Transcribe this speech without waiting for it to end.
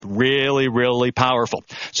really, really powerful.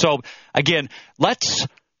 So again, let's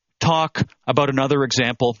talk about another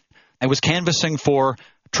example. I was canvassing for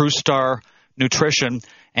TrueStar Nutrition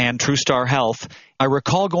and TrueStar Health. I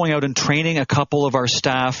recall going out and training a couple of our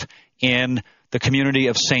staff in the community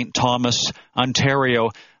of St. Thomas, Ontario,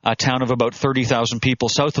 a town of about 30,000 people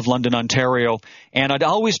south of London, Ontario. And I'd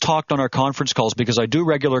always talked on our conference calls, because I do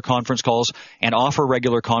regular conference calls and offer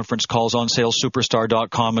regular conference calls on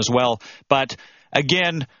salessuperstar.com as well. But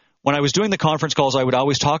again, when I was doing the conference calls, I would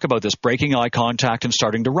always talk about this, breaking eye contact and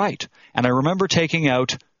starting to write. And I remember taking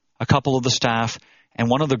out a couple of the staff and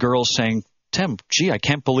one of the girls saying, "Tim, gee, I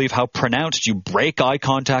can't believe how pronounced you break eye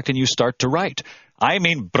contact and you start to write." I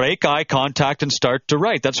mean, break eye contact and start to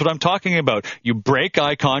write. That's what I'm talking about. You break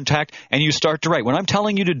eye contact and you start to write. When I'm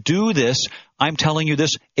telling you to do this, I'm telling you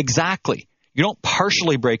this exactly. You don't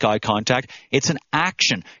partially break eye contact. It's an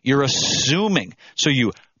action. You're assuming. So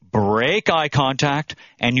you break eye contact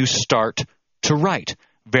and you start to write.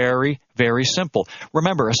 Very, very simple.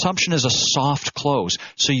 Remember, assumption is a soft close.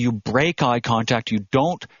 So you break eye contact. You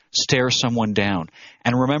don't stare someone down.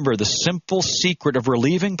 And remember, the simple secret of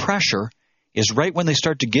relieving pressure is right when they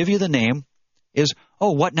start to give you the name is,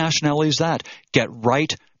 "Oh, what nationality is that?" Get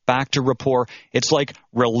right back to rapport. It's like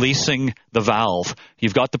releasing the valve.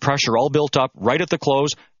 You've got the pressure all built up right at the close.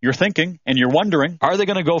 You're thinking and you're wondering, are they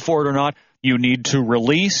going to go for it or not? You need to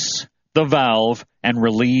release the valve and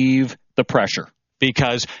relieve the pressure,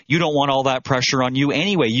 because you don't want all that pressure on you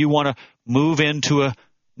anyway. You want to move into a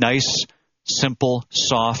nice, simple,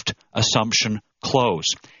 soft assumption close.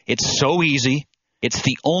 It's so easy. It's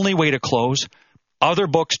the only way to close. Other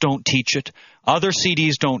books don't teach it. Other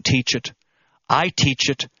CDs don't teach it. I teach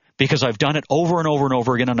it because I've done it over and over and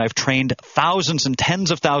over again, and I've trained thousands and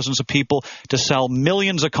tens of thousands of people to sell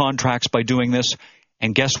millions of contracts by doing this.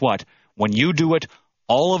 And guess what? When you do it,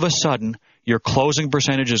 all of a sudden, your closing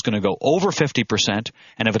percentage is going to go over 50%.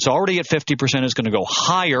 And if it's already at 50%, it's going to go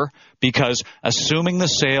higher, because assuming the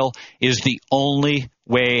sale is the only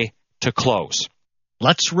way to close.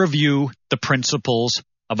 Let's review the principles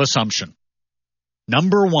of assumption.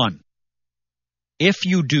 Number 1, if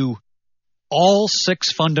you do all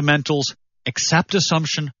 6 fundamentals except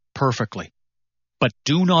assumption perfectly, but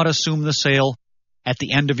do not assume the sale at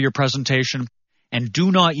the end of your presentation, and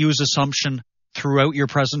do not use assumption throughout your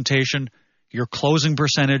presentation, your closing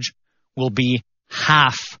percentage will be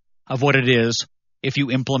half of what it is if you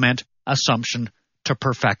implement assumption to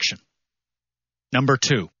perfection. Number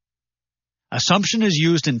 2, assumption is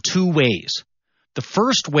used in 2 ways. The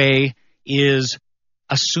first way is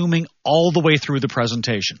assuming all the way through the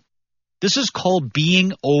presentation. This is called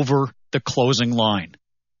being over the closing line.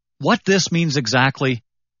 What this means exactly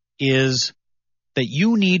is that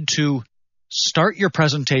you need to start your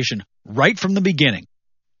presentation right from the beginning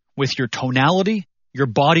with your tonality, your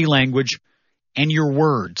body language, and your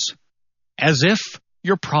words, as if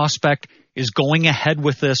your prospect is going ahead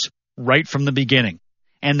with this right from the beginning,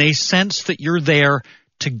 and they sense that you're there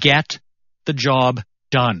to get the job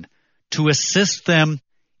done, to assist them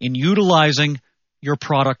in utilizing your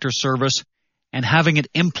product or service and having it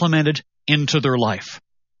implemented into their life.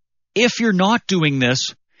 If you're not doing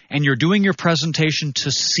this and you're doing your presentation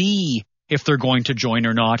to see if they're going to join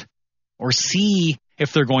or not, or see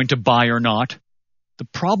if they're going to buy or not, the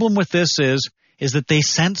problem with this is that they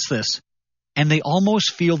sense this and they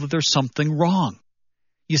almost feel that there's something wrong.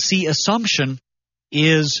 You see, assumption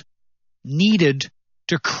is needed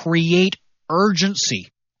to create urgency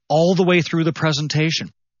all the way through the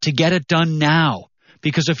presentation, to get it done now.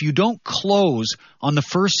 Because if you don't close on the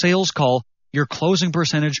first sales call, your closing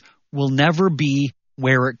percentage will never be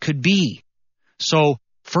where it could be. So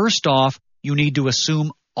first off, you need to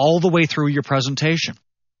assume all the way through your presentation.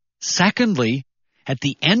 Secondly, at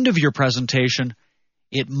the end of your presentation,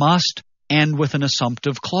 it must end with an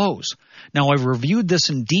assumptive close. Now, I've reviewed this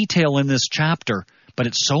in detail in this chapter, but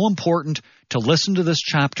it's so important to listen to this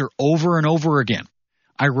chapter over and over again.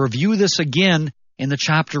 I review this again in the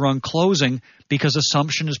chapter on closing because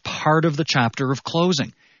assumption is part of the chapter of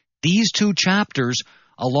closing. These 2 chapters,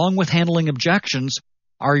 along with handling objections,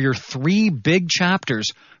 are your 3 big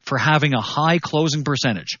chapters for having a high closing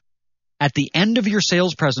percentage. At the end of your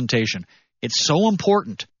sales presentation, it's so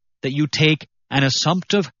important that you take an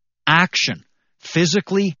assumptive action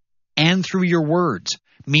physically and through your words,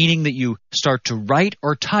 meaning that you start to write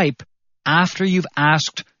or type after you've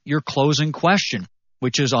asked your closing question,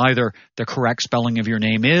 which is either the correct spelling of your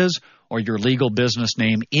name is, or your legal business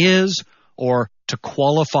name is, or to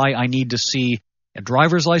qualify, I need to see a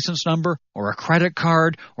driver's license number or a credit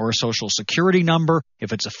card or a social security number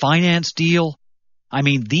if it's a finance deal. I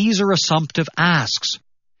mean, these are assumptive asks.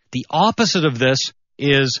 The opposite of this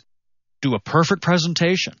is do a perfect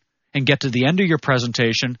presentation and get to the end of your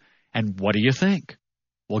presentation, and what do you think?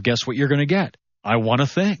 Well, guess what you're going to get? I want to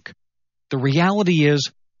think. The reality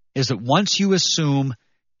is that once you assume,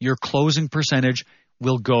 your closing percentage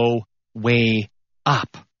will go way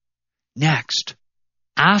up. Next,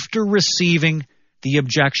 after receiving the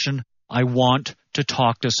objection, I want to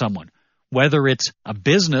talk to someone. Whether it's a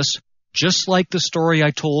business, just like the story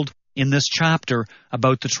I told in this chapter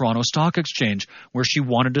about the Toronto Stock Exchange, where she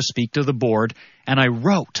wanted to speak to the board, and I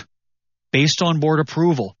wrote, based on board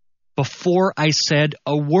approval, before I said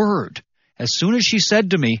a word. As soon as she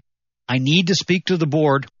said to me, I need to speak to the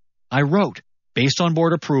board, I wrote, based on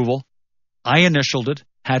board approval, I initialed it,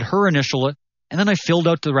 had her initial it, and then I filled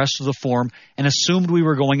out the rest of the form and assumed we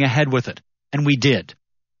were going ahead with it. And we did.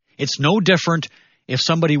 It's no different if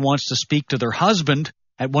somebody wants to speak to their husband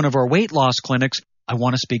at one of our weight loss clinics. I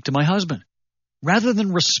want to speak to my husband. Rather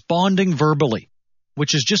than responding verbally,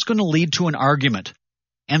 which is just going to lead to an argument.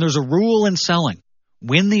 And there's a rule in selling.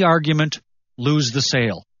 Win the argument, lose the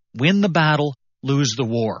sale. Win the battle, lose the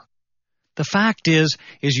war. The fact is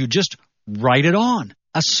you just write it on.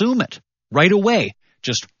 Assume it right away.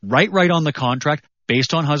 Just write right on the contract,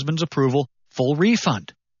 based on husband's approval, full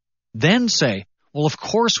refund. Then say, well, of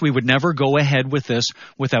course we would never go ahead with this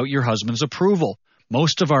without your husband's approval.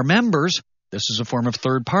 Most of our members, this is a form of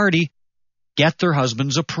third party, get their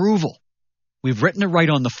husband's approval. We've written it right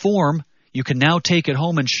on the form. You can now take it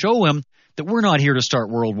home and show him that we're not here to start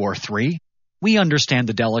World War III. We understand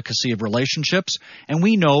the delicacy of relationships, and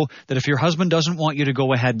we know that if your husband doesn't want you to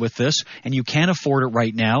go ahead with this and you can't afford it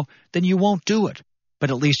right now, then you won't do it.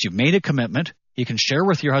 But at least you've made a commitment. You can share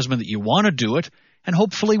with your husband that you want to do it, and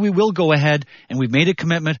hopefully we will go ahead, and we've made a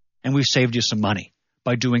commitment, and we've saved you some money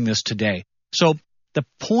by doing this today. So the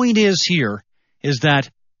point is here is that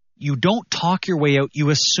you don't talk your way out. You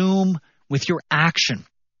assume with your action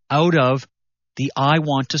out of the I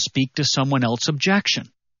want to speak to someone else objection.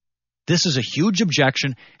 This is a huge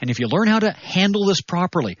objection, and if you learn how to handle this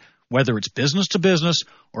properly, whether it's business to business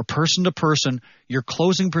or person to person, your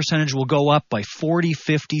closing percentage will go up by 40,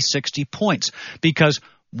 50, 60 points. Because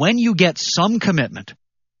when you get some commitment,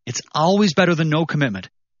 it's always better than no commitment.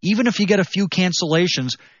 Even if you get a few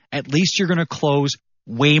cancellations, at least you're going to close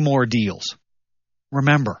way more deals.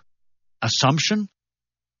 Remember, assumption,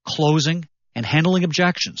 closing, and handling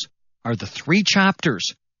objections are the 3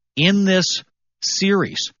 chapters in this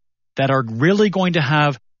series that are really going to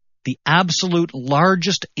have the absolute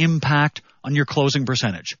largest impact on your closing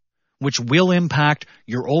percentage, which will impact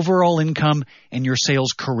your overall income and your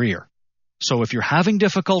sales career. So if you're having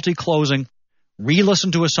difficulty closing,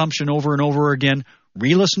 re-listen to assumption over and over again,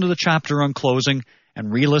 re-listen to the chapter on closing,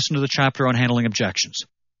 and re-listen to the chapter on handling objections.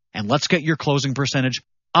 And let's get your closing percentage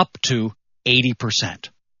up to 80%.